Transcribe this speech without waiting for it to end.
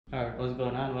Alright, what's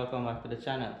going on? Welcome back to the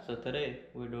channel. So today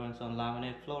we're doing some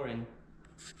laminate flooring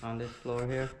on this floor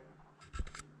here.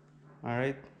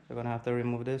 Alright, you're gonna have to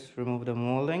remove this, remove the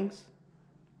moldings,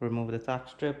 remove the tack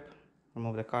strip,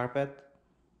 remove the carpet,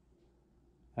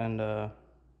 and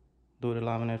do the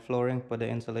laminate flooring, put the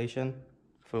insulation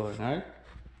flooring. Alright,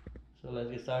 so let's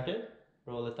get started.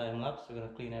 Roll the time lapse. We're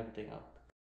gonna clean everything up.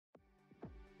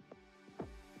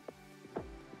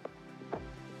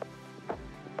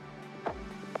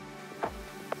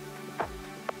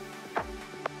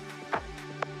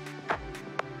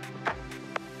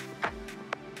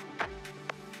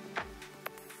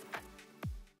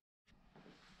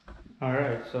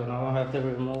 Alright, so now I have to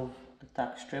remove the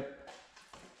tack strip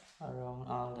around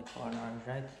all the corners,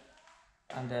 right?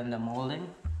 And then the molding.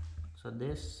 So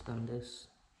this and this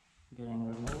getting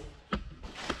removed.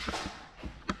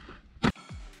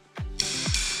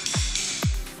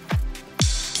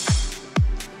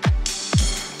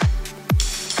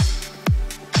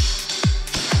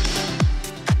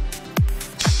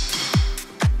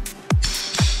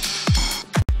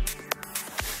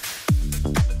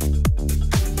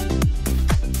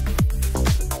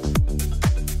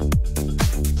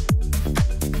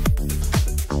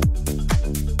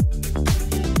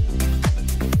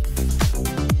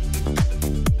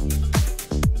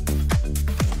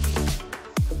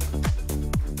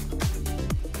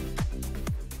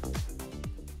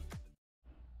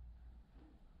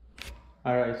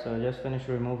 Alright, so I just finished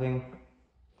removing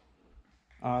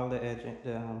all the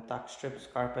tack strips,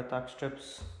 carpet tack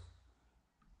strips,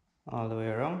 all the way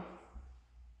around.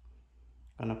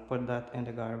 Gonna put that in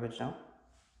the garbage now,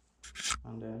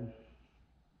 and then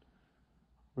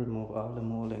remove all the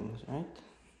moldings, right?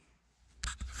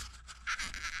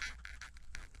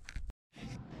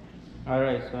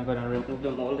 Alright, so I'm gonna remove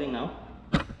the molding now,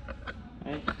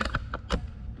 right?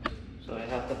 So I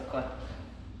have to cut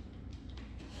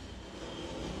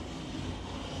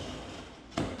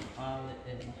all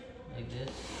the edge like this.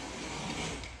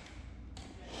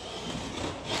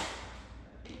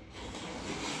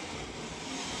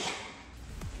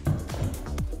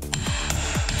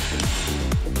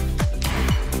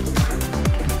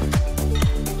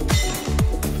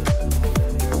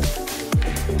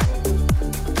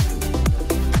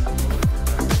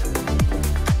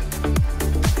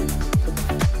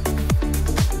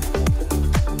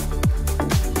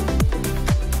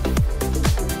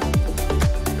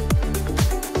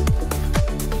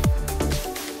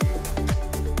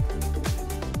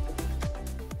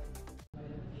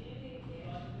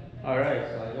 Alright,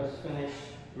 so I just finished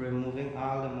removing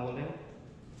all the molding.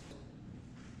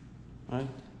 Alright,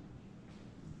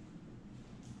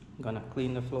 I'm gonna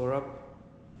clean the floor up.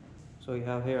 So you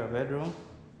have here a bedroom.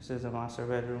 This is a master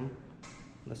bedroom.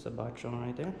 That's the bathroom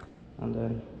right there. And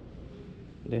then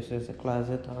this is a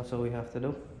closet also we have to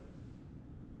do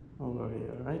over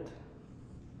here, right?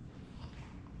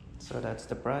 So that's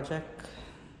the project.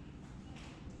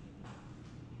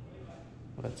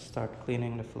 Let's start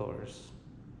cleaning the floors.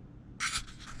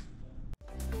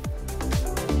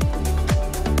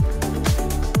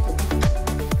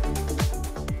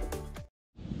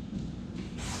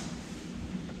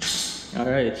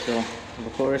 Alright, so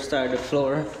before I start the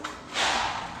floor,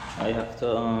 I have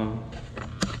to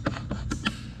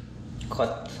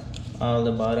cut all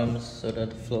the bottoms so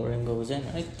that the flooring goes in,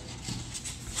 right?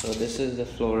 So this is the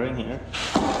flooring here.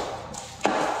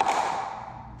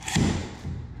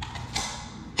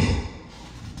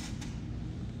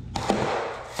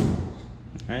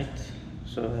 Right,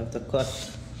 so I have to cut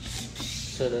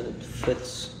so that it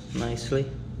fits nicely.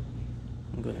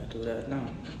 I'm gonna do that now.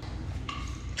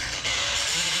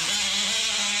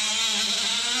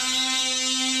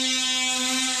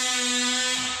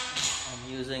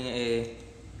 Using a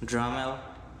Dremel.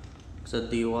 It's a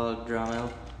DeWalt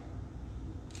Dremel,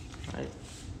 right?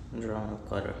 Dremel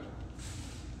cutter.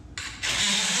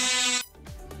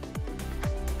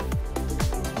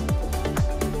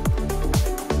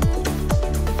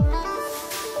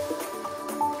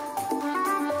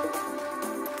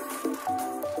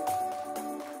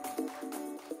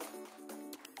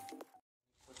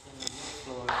 Put in the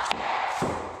floor,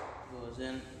 goes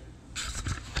in.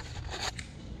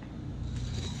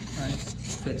 Right,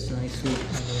 fits nicely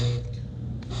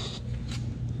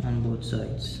on both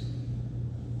sides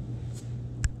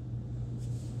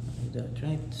like that,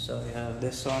 right? So I have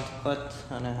this one to cut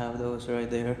and I have those right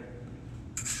there.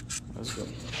 Let's go.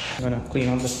 I'm gonna clean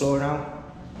up the floor now,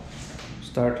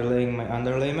 start laying my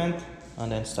underlayment,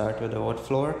 and then start with the wood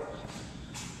floor.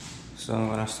 So I'm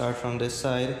gonna start from this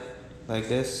side like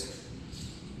this,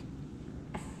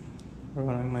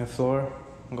 running my floor,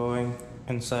 going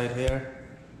inside here,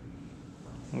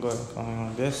 I'm going to come in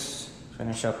with this,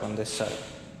 finish up on this side.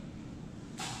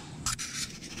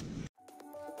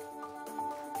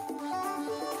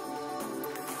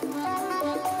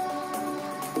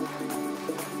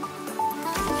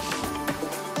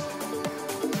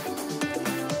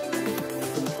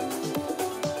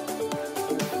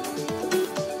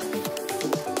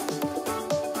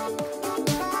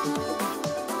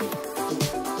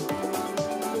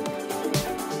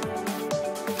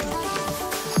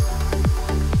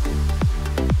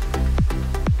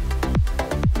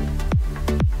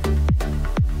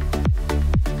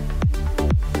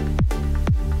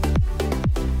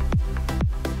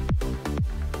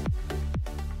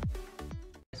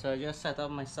 So I just set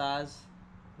up my saws.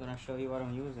 I'm gonna show you what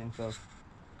I'm using. So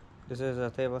this is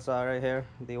a table saw right here,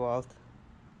 DeWalt,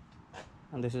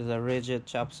 and this is a rigid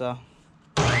chop saw.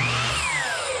 Alright,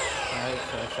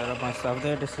 so I set up my stuff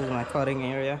there. This is my cutting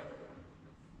area.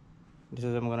 This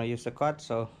is what I'm gonna use to cut.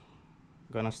 So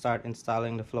I'm gonna start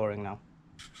installing the flooring now.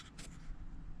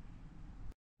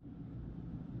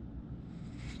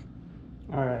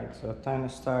 Alright, so time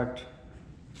to start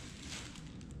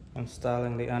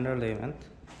installing the underlayment.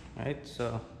 Right,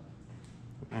 so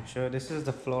make sure this is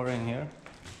the flooring here.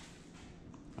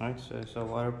 Alright, so it's a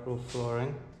waterproof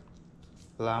flooring,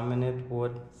 laminate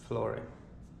wood flooring.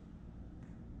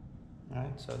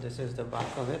 Alright, so this is the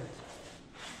back of it.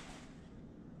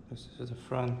 This is the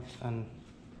front, and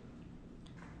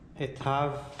it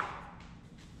have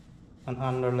an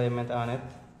underlayment on it,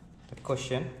 the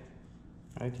cushion.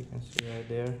 Right, you can see right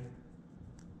there.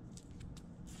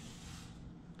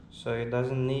 So it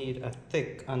doesn't need a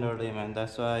thick underlayment.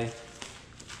 That's why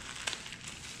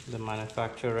the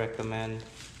manufacturer recommend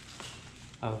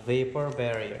a vapor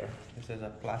barrier. This is a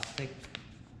plastic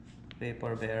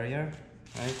vapor barrier,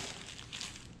 right?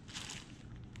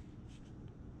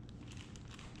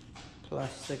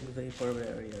 Plastic vapor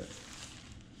barrier.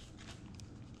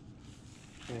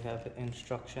 You have the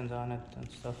instructions on it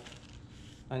and stuff.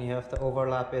 And you have to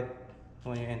overlap it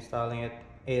when you're installing it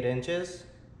 8 inches.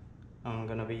 I'm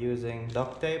gonna be using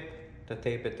duct tape to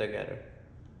tape it together.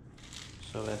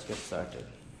 So let's get started.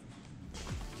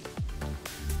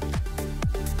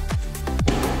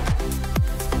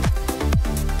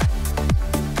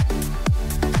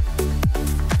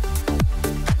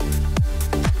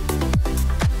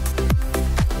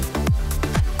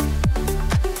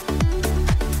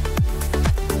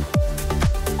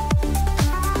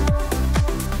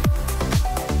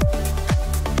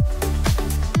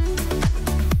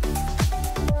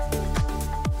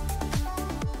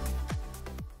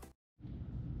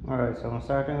 Alright, so I'm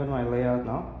starting with my layout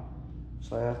now.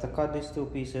 So I have to cut these 2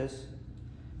 pieces,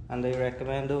 and they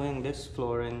recommend doing this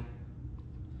flooring.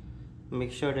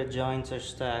 Make sure the joints are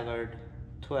staggered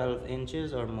 12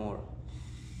 inches or more.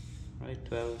 Right,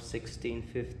 12, 16,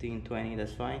 15, 20,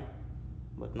 that's fine,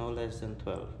 but no less than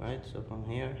 12, right? So from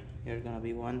here, here's gonna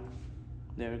be one,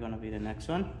 there's gonna be the next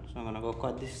one. So I'm gonna go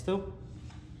cut these 2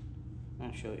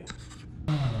 and show you.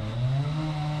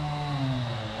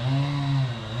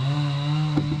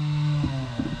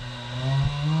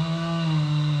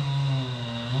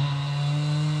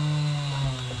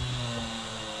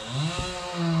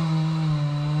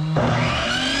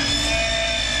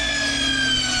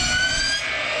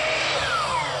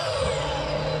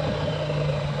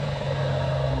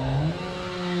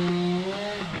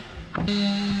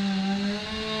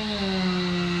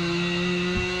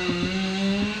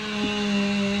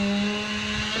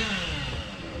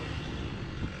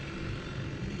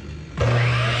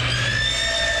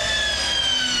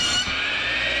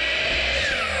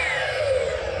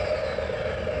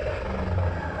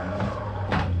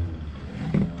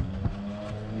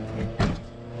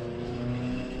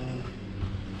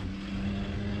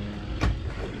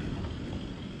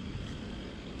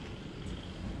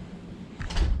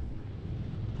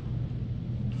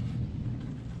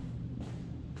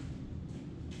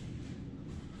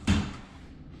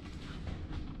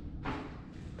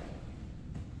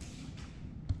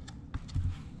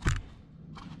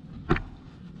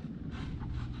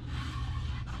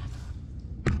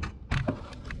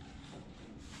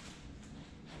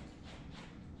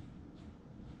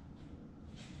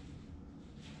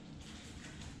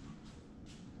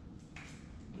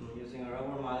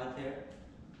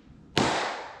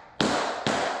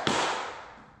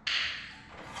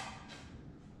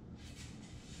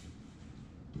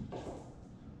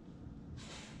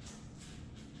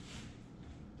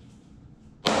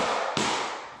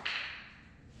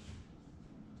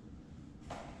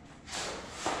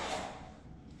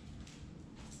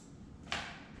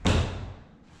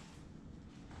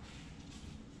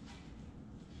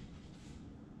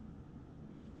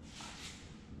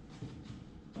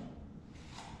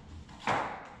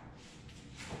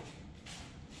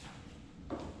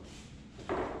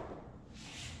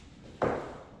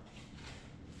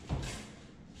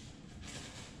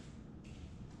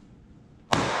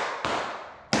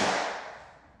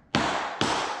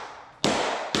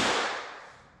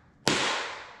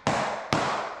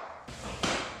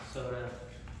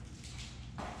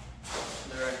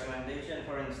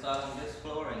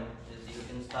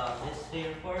 install this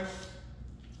here first,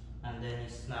 and then you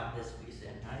snap this piece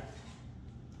in, right?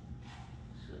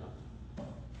 So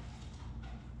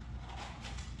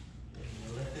then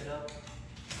you lift it up.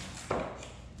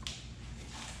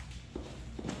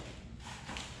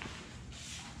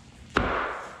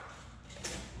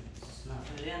 Snap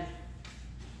it in.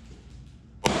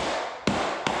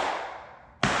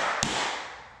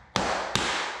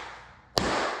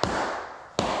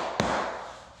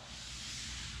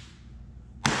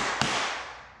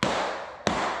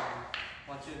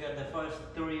 Once you get the first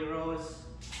 3 rows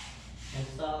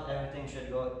installed, everything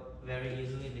should go very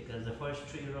easily because the first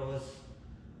 3 rows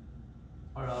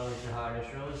are always the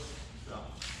hardest rows. So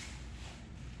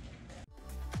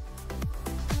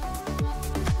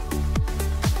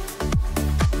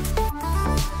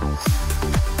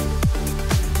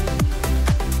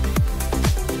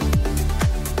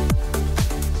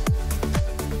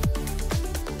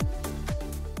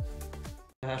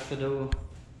you have to do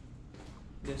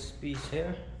this piece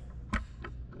here,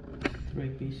 3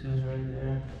 pieces right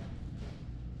there.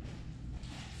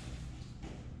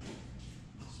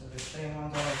 So the same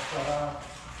ones I cut off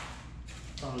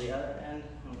from the other end,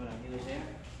 I'm gonna use here.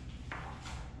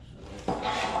 So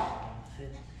that's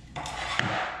fit.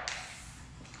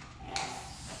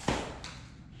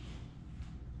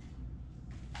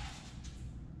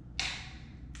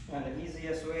 And the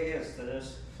easiest way is to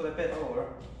just flip it over.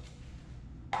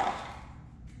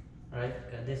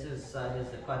 Right, this side is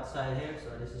the cut side here, so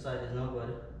this side is no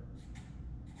good.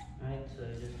 Right, so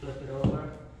you just flip it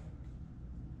over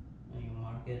and you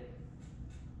mark it,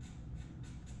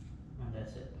 and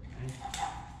that's it. Right?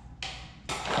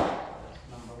 That's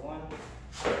number 1.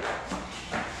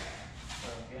 So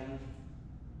again,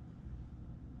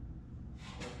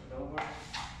 flip it over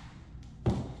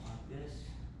like this.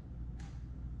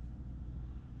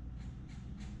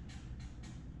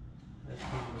 That's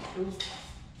number 2.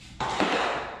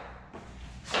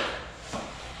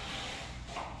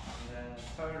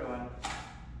 Third one,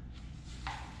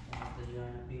 the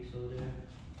giant piece over there.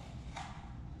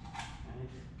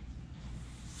 Right.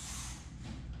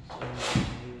 So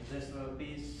use this little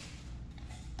piece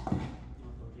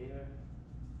over here,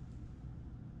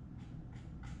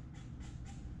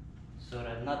 so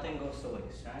that nothing goes to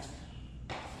waste, right?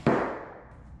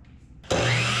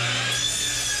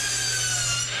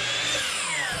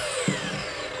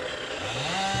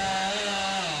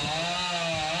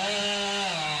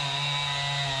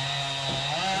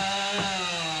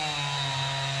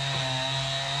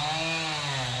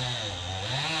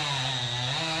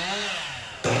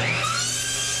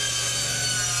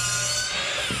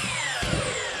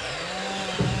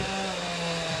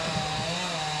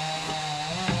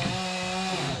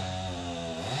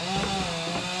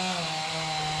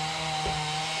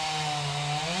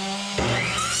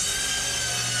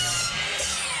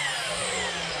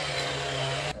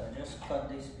 Cut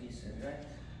these pieces, right?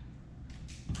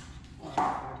 One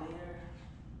over there.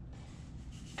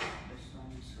 This one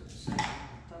is for the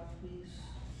second top piece.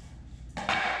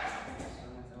 This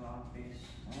one is the long piece,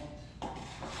 right?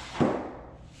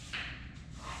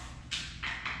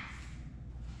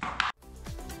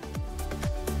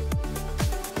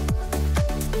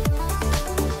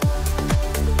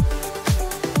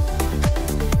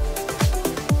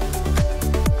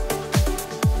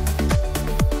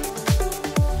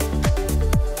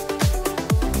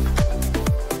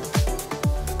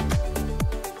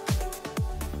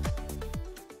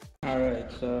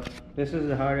 So this is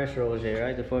the hardest rows here,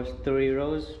 right? The first 3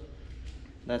 rows.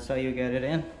 That's how you get it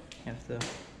in. You have to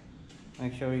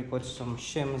make sure you put some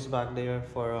shims back there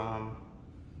for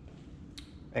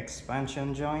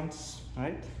expansion joints,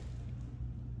 right?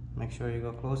 Make sure you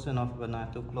go close enough but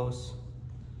not too close.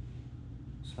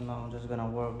 So now I'm just gonna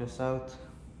work this out.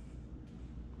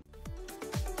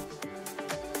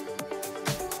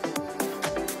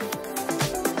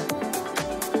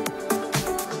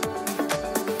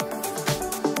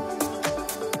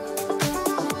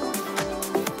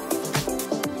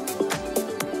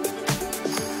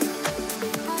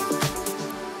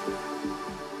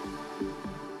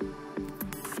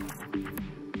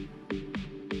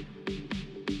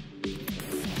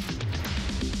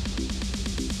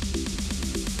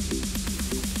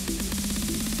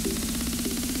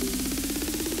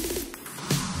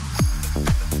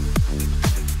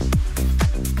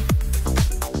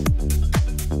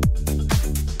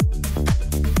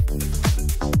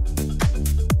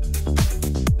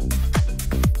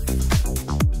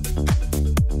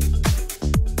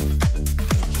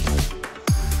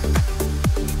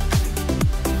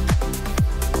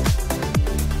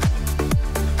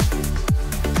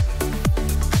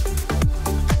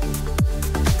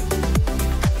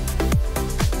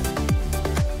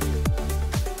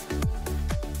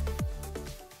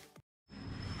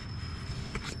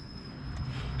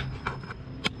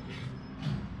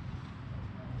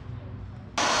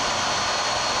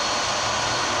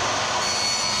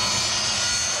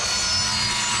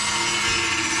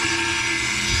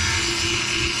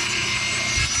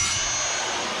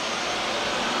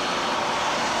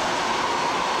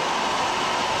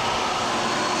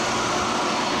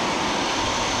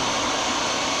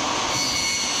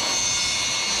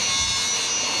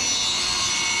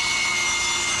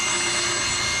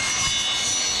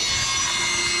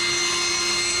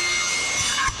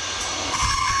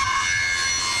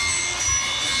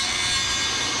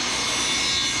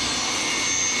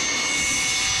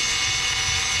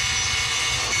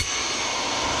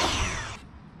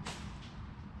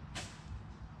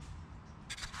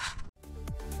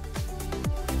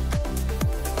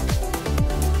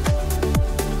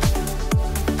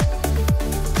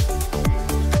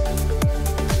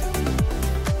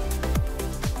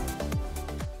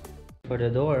 the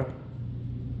door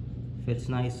fits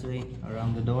nicely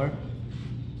around the door.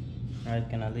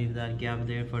 Alright, gonna leave that gap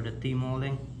there for the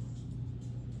T-molding.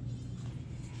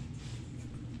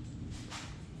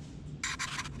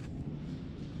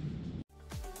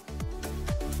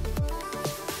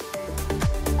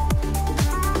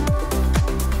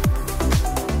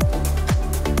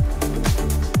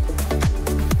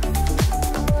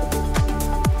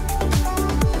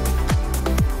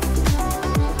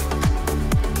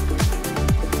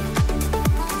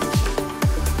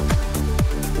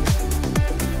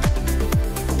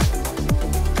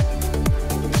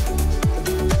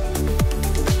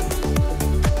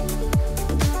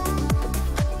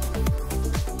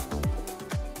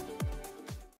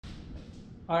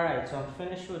 Alright, so I'm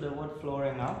finished with the wood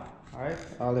flooring now. Alright,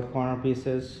 all the corner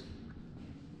pieces,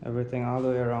 everything all the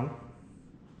way around.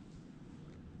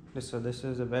 So this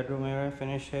is the bedroom area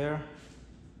finished here.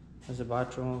 There's a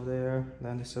bathroom over there.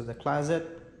 Then this is the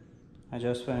closet. I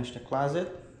just finished the closet.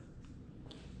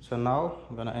 So now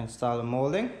I'm gonna install a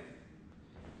molding.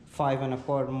 5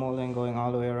 1/4 molding going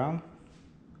all the way around.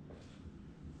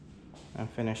 And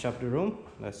finish up the room.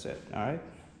 That's it, alright?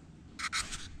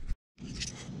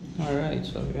 Alright,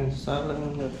 so we're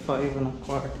installing the 5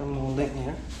 1/4 molding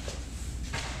here.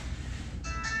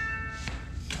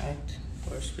 Right,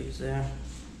 first piece there.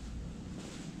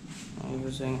 I'm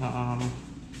using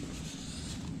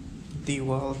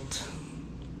DeWalt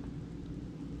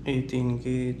 18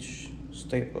 gauge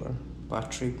stapler,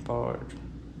 battery powered.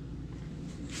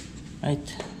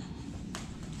 Right.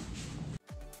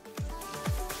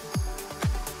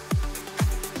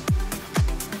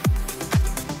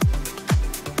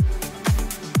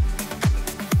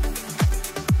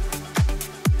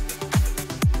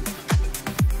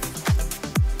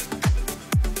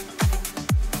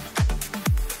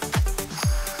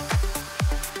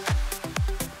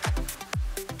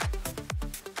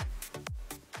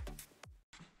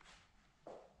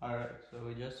 Alright, so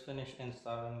we just finished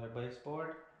installing the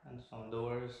baseboard and some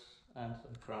doors and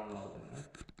some crown molding, right?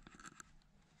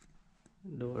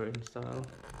 Door install,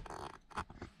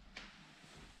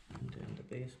 and then the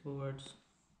baseboards,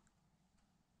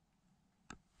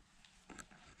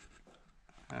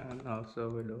 and also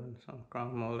we're doing some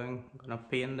crown molding. I'm gonna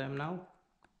paint them now.